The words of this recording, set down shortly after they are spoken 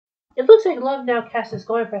It looks like Love Now Cast is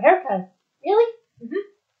going for a haircut. Really?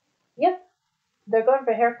 Yep. They're going for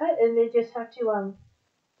a haircut, and they just have to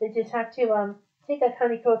take a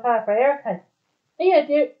honeycomb car for a haircut. Hey,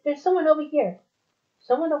 yeah, there's someone over here.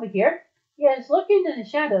 Someone over here? Yeah, it's looking in the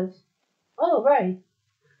shadows. Oh, right.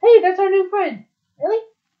 Hey, that's our new friend. Really?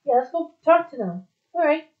 Yeah, let's go talk to them. All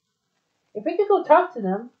right. If we could go talk to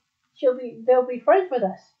them, they'll be friends with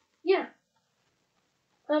us. Yeah.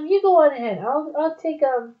 You go on ahead. I'll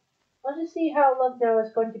just see how Love Now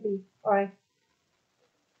is going to be. All right.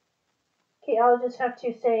 Okay, I'll just have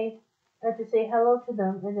to say hello to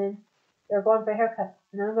them, and then they're going for a haircut,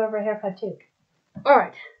 and I'm going for a haircut too. All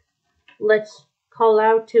right. Let's call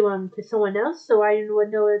out to someone else so I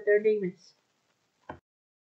would know what their name is.